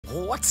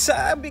What's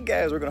up, you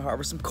guys? We're gonna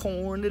harvest some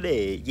corn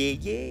today.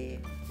 Yeah.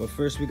 But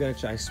first we gotta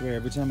try. I swear,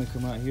 every time I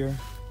come out here,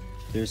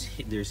 there's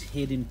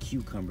hidden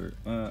cucumber.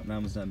 That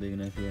one's not big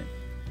enough yet.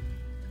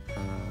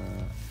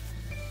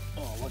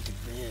 Oh, look at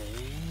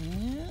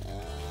that.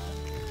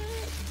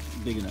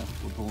 Big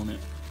enough. We're pulling it.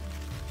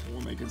 We're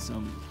making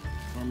some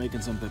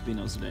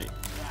pepinos today.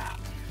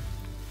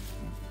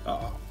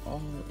 Oh,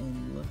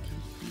 and look at you.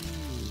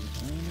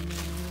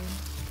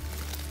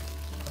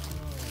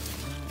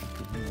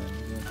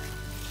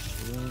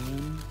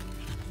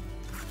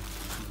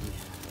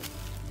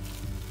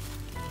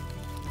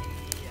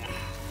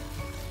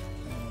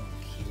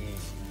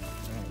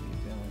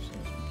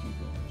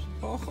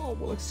 Oh,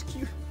 well,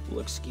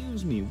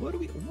 excuse me. What do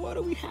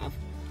we have?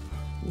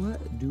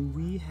 What do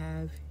we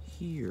have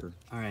here?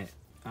 All right.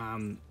 I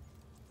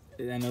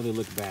know they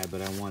look bad,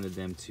 but I wanted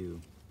them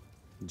to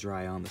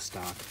dry on the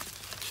stalk.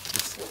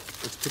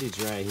 It's pretty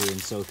dry here in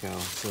SoCal,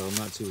 so I'm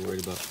not too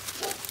worried about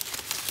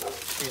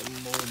it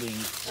molding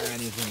or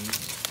anything.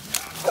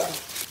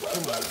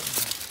 Come on.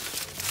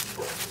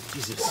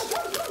 Jesus.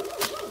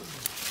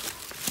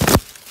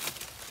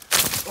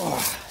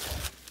 Oh.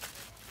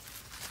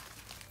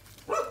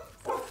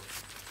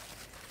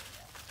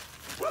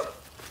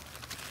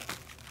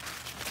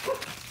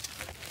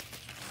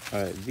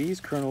 Alright, these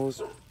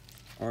kernels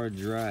are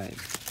dry.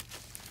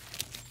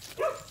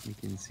 You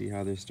can see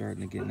how they're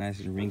starting to get nice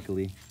and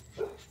wrinkly.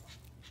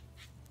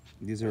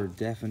 These are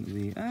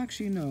definitely,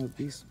 actually no,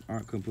 these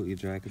aren't completely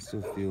dry. I can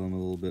still feel them a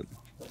little bit.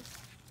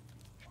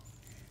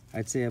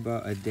 I'd say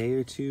about a day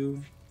or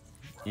two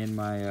in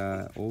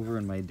my, over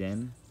in my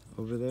den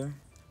over there.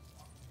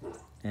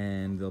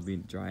 And they'll be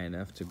dry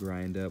enough to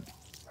grind up.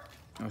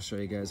 I'll show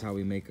you guys how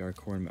we make our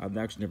corn. I've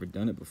actually never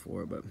done it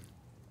before, but.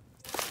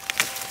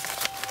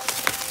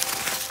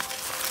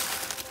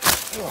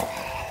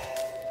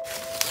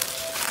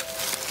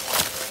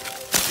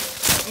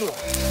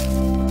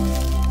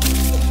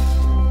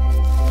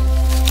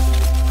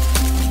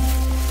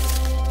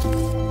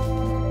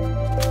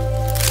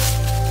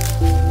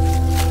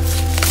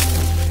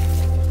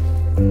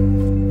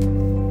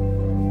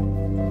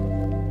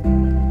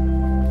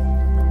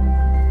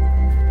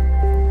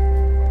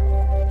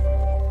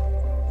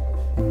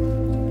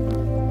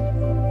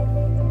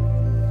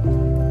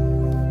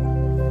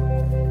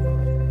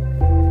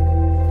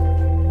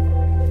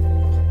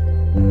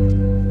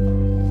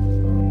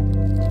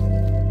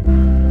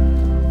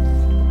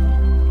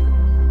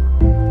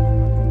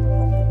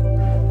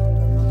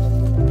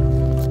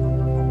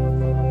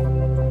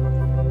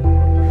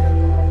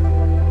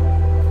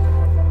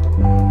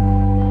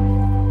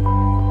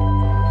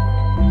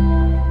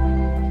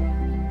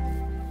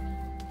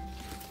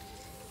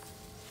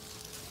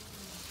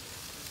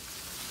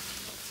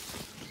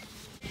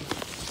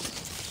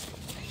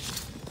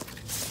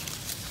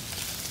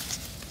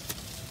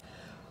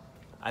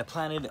 I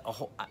planted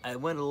I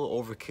went a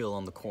little overkill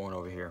on the corn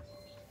over here,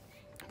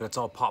 but it's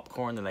all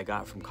popcorn that I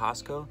got from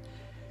Costco,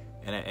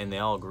 and they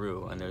all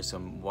grew. And there's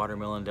some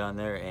watermelon down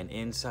there, and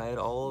inside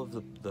all of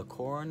the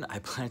corn, I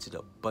planted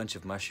a bunch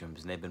of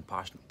mushrooms, and they've been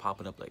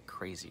popping up like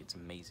crazy. It's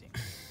amazing.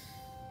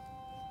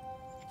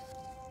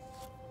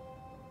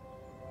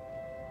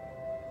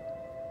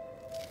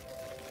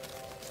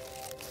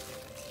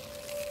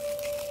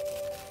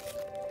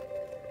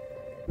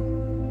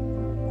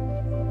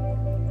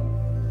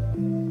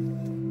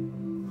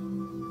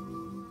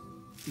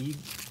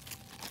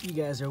 You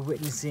guys are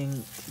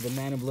witnessing the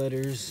Man of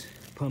Letters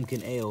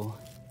pumpkin ale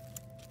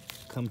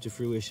come to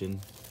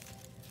fruition.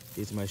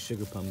 These are my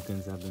sugar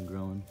pumpkins I've been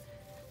growing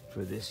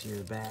for this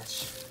year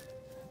batch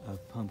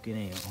of pumpkin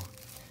ale.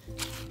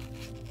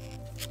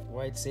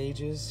 White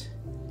sages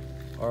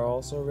are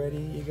also ready,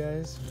 you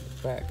guys.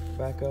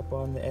 Back up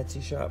on the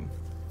Etsy shop.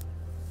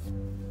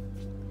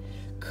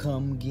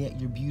 Come get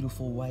your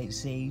beautiful white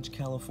sage,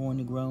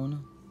 California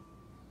grown.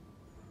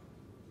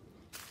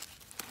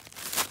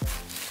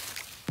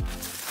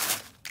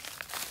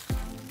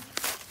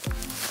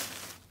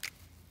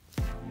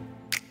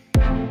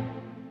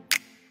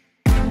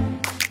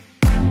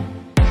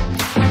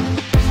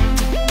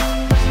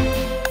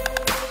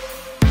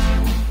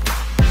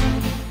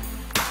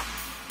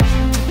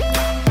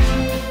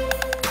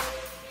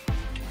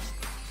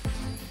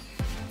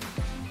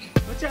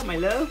 What's up, my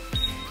love?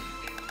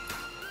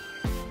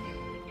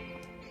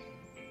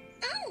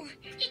 Oh,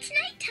 it's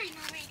nighttime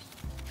already.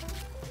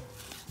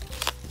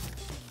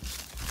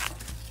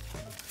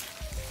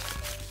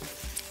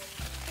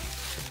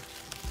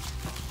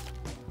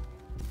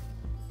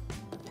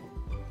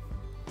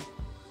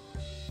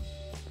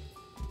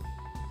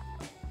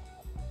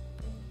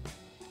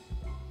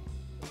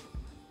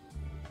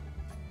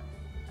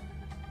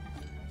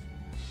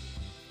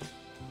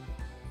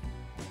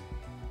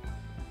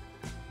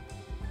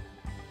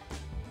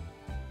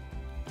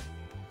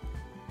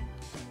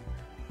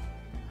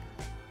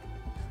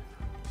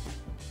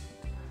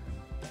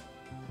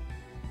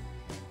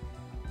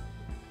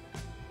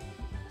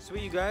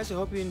 Sweet, you guys. I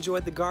hope you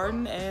enjoyed the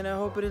garden, and I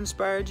hope it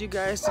inspired you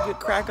guys to get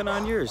cracking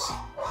on yours.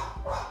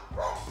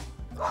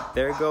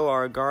 there go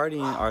our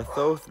guardian, our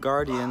Thoth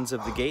guardians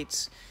of the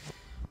gates,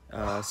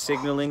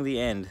 signaling the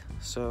end.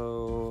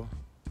 So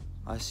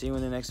I'll see you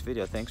in the next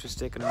video. Thanks for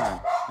sticking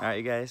around. All right,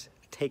 you guys,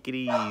 take it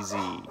easy.